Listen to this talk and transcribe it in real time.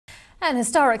An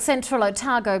historic Central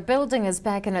Otago building is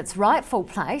back in its rightful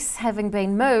place, having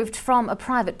been moved from a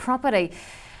private property.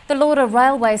 The Lauder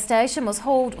Railway Station was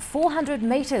hauled 400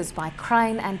 metres by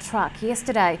crane and truck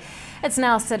yesterday. It's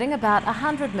now sitting about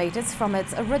 100 metres from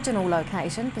its original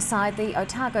location beside the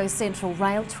Otago Central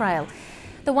Rail Trail.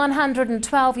 The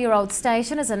 112-year-old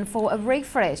station is in for a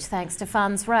refresh thanks to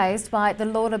funds raised by the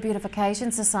Lauder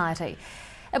Beautification Society.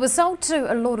 It was sold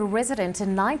to a Lauder resident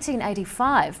in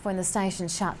 1985 when the station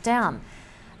shut down.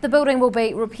 The building will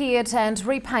be repaired and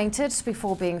repainted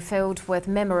before being filled with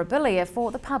memorabilia for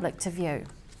the public to view.